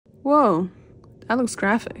Whoa, that looks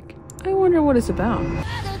graphic. I wonder what it's about.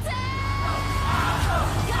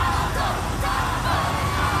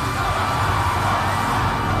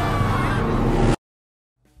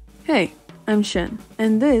 Hey, I'm Shen,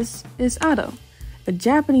 and this is Ado, a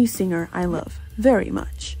Japanese singer I love very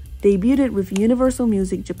much. Debuted with Universal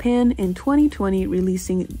Music Japan in 2020,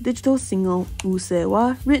 releasing digital single Use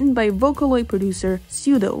wa, written by Vocaloid producer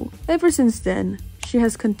Shoutout. Ever since then, she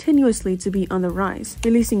has continuously to be on the rise,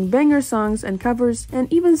 releasing banger songs and covers,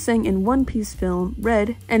 and even sang in One Piece film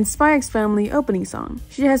Red and Spy X Family opening song.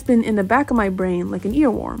 She has been in the back of my brain like an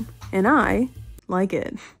earworm, and I like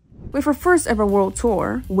it. With her first ever world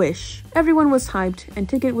tour, Wish, everyone was hyped and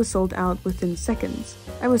ticket was sold out within seconds.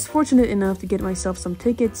 I was fortunate enough to get myself some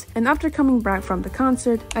tickets, and after coming back from the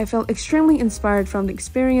concert, I felt extremely inspired from the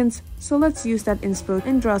experience, so let's use that inspo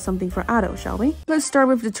and draw something for Ado, shall we? Let's start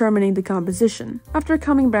with determining the composition. After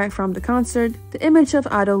coming back from the concert, the image of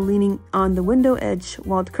Ado leaning on the window edge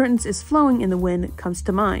while the curtains is flowing in the wind comes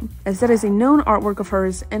to mind, as that is a known artwork of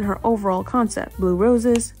hers and her overall concept: blue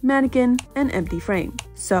roses, mannequin, and empty frame.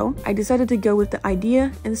 So, I decided to go with the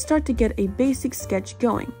idea and start to get a basic sketch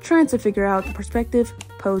going, trying to figure out the perspective,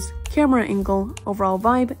 pose, camera angle, overall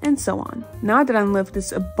vibe, and so on. Now that I'm left with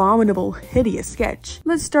this abominable, hideous sketch,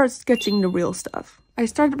 let's start sketching the real stuff. I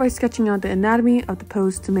started by sketching out the anatomy of the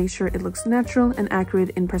pose to make sure it looks natural and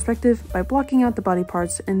accurate in perspective by blocking out the body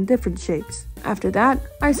parts in different shapes. After that,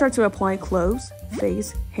 I start to apply clothes,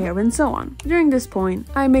 face, hair, and so on. During this point,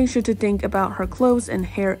 I make sure to think about her clothes and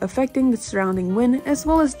hair affecting the surrounding wind, as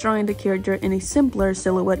well as drawing the character in a simpler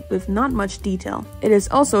silhouette with not much detail. It is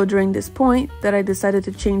also during this point that I decided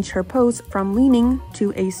to change her pose from leaning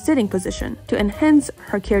to a sitting position to enhance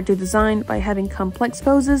her character design by having complex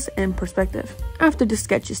poses and perspective. After the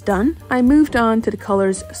sketch is done, I moved on to the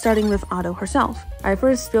colors, starting with Ado herself. I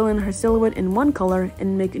first fill in her silhouette in one color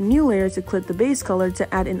and make a new layer to clip the base color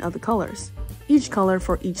to add in other colors, each color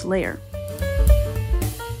for each layer.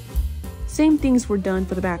 Same things were done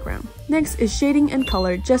for the background. Next is shading and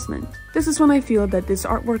color adjustment. This is when I feel that this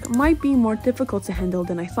artwork might be more difficult to handle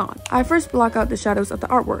than I thought. I first block out the shadows of the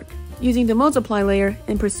artwork, using the multiply layer,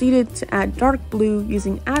 and proceeded to add dark blue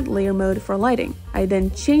using add layer mode for lighting. I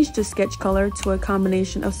then changed the sketch color to a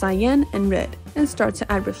combination of cyan and red, and start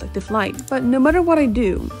to add reflective light. But no matter what I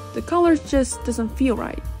do, the colors just doesn't feel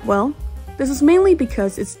right. Well, this is mainly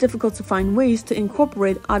because it's difficult to find ways to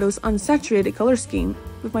incorporate Ado's unsaturated color scheme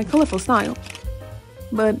with my colorful style.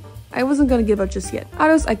 But I wasn't gonna give up just yet.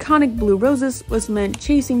 Ado's iconic blue roses was meant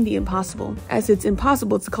chasing the impossible, as it's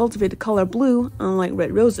impossible to cultivate the color blue unlike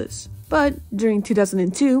red roses. But during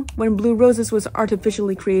 2002, when blue roses was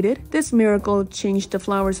artificially created, this miracle changed the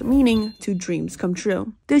flower's meaning to dreams come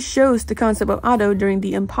true. This shows the concept of Ado during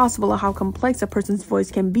the impossible of how complex a person's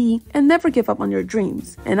voice can be, and never give up on your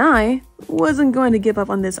dreams. And I wasn't going to give up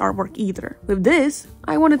on this artwork either. With this,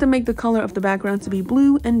 I wanted to make the color of the background to be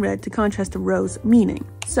blue and red to contrast the rose meaning.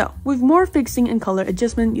 So, with more fixing and color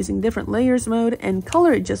adjustment using different layers mode and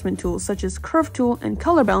color adjustment tools such as curve tool and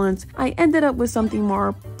color balance, I ended up with something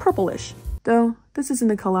more purplish. Though, this isn't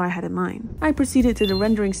the color I had in mind. I proceeded to the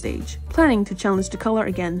rendering stage, planning to challenge the color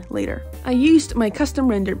again later. I used my custom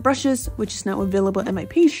rendered brushes, which is now available at my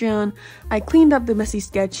Patreon. I cleaned up the messy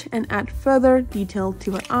sketch and add further detail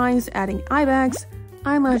to her eyes, adding eye bags,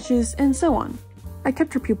 eyelashes, and so on. I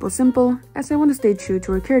kept her pupils simple, as I want to stay true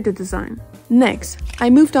to her character design. Next, I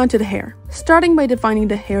moved on to the hair. Starting by defining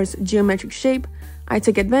the hair's geometric shape, I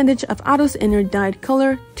took advantage of Ado's inner dyed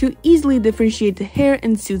color to easily differentiate the hair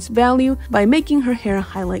and suit's value by making her hair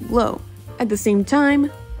highlight glow. At the same time,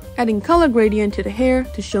 adding color gradient to the hair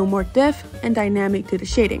to show more depth and dynamic to the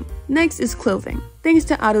shading. Next is clothing. Thanks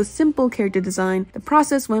to Ado's simple character design, the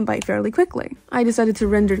process went by fairly quickly. I decided to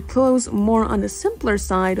render the clothes more on the simpler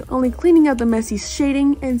side, only cleaning out the messy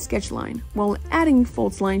shading and sketch line, while adding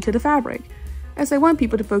folds line to the fabric, as I want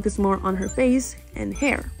people to focus more on her face and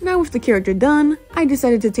hair. Now with the character done, I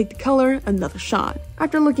decided to take the color another shot.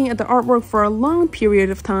 After looking at the artwork for a long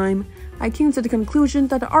period of time, I came to the conclusion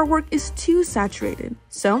that the artwork is too saturated.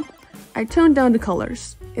 So, I toned down the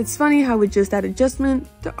colors. It's funny how with just that adjustment,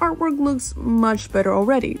 the artwork looks much better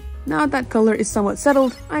already. Now that color is somewhat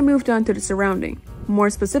settled, I moved on to the surrounding. More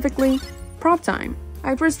specifically, prop time.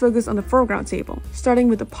 I first focused on the foreground table, starting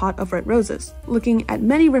with a pot of red roses. Looking at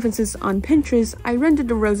many references on Pinterest, I rendered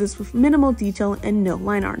the roses with minimal detail and no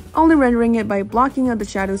line art, only rendering it by blocking out the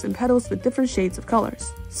shadows and petals with different shades of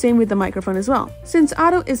colors. Same with the microphone as well. Since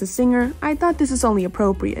Ado is a singer, I thought this is only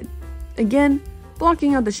appropriate. Again,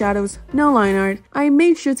 blocking out the shadows, no line art, I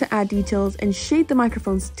made sure to add details and shade the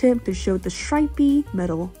microphone's tip to show the stripy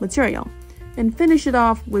metal material. and finish it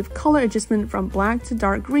off with color adjustment from black to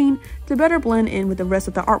dark green to better blend in with the rest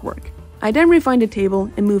of the artwork. I then refined the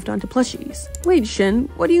table and moved on to plushies. Wait, Shin,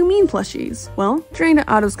 what do you mean plushies? Well, during the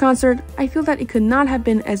Ato's concert, I feel that it could not have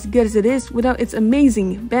been as good as it is without its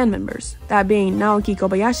amazing band members, that being Naoki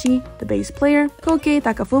Kobayashi, the bass player, Koke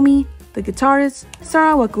Takafumi, the guitarist,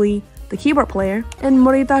 Sara Wakui, the keyboard player, and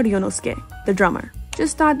Morita Ryonosuke, the drummer.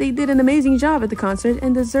 Just thought they did an amazing job at the concert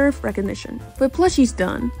and deserve recognition. With plushies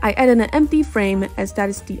done, I added an empty frame as that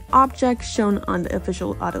is the object shown on the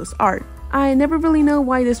official Ato's art. I never really know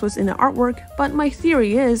why this was in the artwork, but my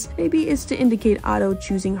theory is maybe it's to indicate Ato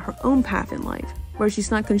choosing her own path in life, where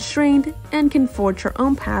she's not constrained and can forge her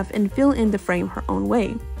own path and fill in the frame her own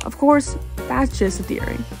way. Of course, that's just a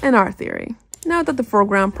theory, and our theory. Now that the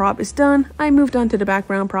foreground prop is done, I moved on to the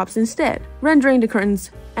background props instead, rendering the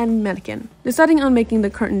curtains and mannequin. Deciding on making the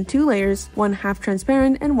curtain 2 layers, one half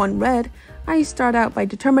transparent and one red, I start out by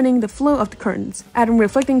determining the flow of the curtains, adding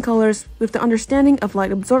reflecting colors with the understanding of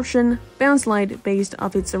light absorption, bounce light based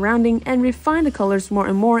off its surrounding, and refine the colors more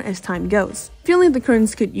and more as time goes. Feeling the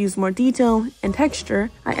curtains could use more detail and texture,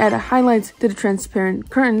 I add a highlight to the transparent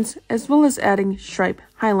curtains as well as adding stripe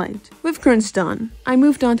highlight. With curtains done, I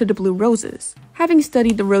moved on to the blue roses. Having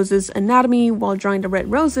studied the roses' anatomy while drawing the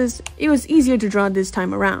red roses, it was easier to draw this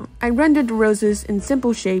time around. I rendered the roses in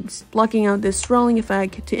simple shapes, blocking out this swirling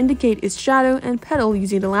effect to indicate its shadow and petal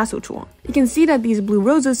using the lasso tool. You can see that these blue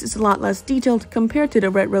roses is a lot less detailed compared to the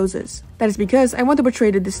red roses. That is because I want to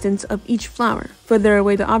portray the distance of each flower. Further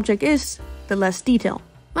away the object is, the less detail.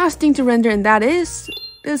 Last thing to render, and that is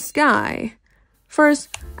the sky. First,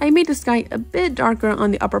 I made the sky a bit darker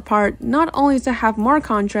on the upper part, not only to have more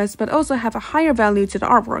contrast but also have a higher value to the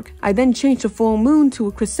artwork. I then changed the full moon to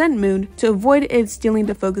a crescent moon to avoid it stealing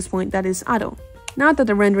the focus point that is Ato. Now that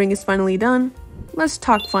the rendering is finally done, let's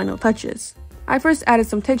talk final touches. I first added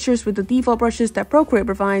some textures with the default brushes that Procreate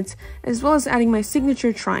provides, as well as adding my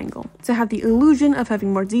signature triangle to have the illusion of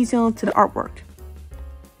having more detail to the artwork.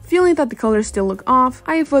 Feeling that the colors still look off,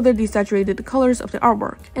 I further desaturated the colors of the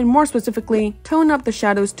artwork, and more specifically, toned up the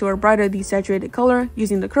shadows to a brighter desaturated color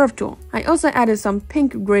using the curve tool. I also added some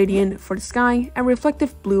pink gradient for the sky and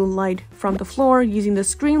reflective blue light from the floor using the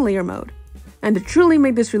screen layer mode. And to truly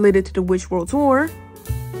make this related to the Witch World Tour,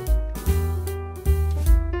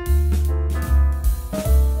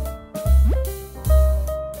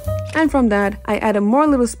 and from that, I added more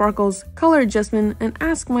little sparkles, color adjustment, and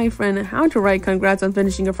asked my friend how to write congrats on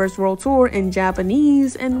finishing your first world tour in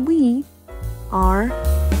Japanese, and we are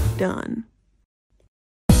done.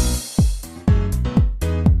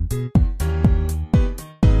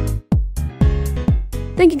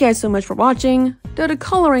 Thank you guys so much for watching. Though the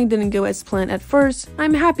coloring didn't go as planned at first,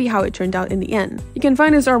 I'm happy how it turned out in the end. You can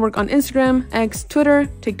find this artwork on Instagram, X, Twitter,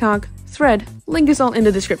 TikTok, Thread. Link is all in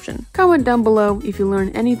the description. Comment down below if you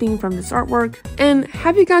learned anything from this artwork. And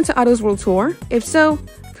have you gone to Ato's World Tour? If so,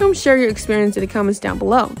 come share your experience in the comments down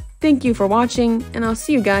below. Thank you for watching, and I'll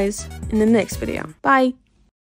see you guys in the next video. Bye!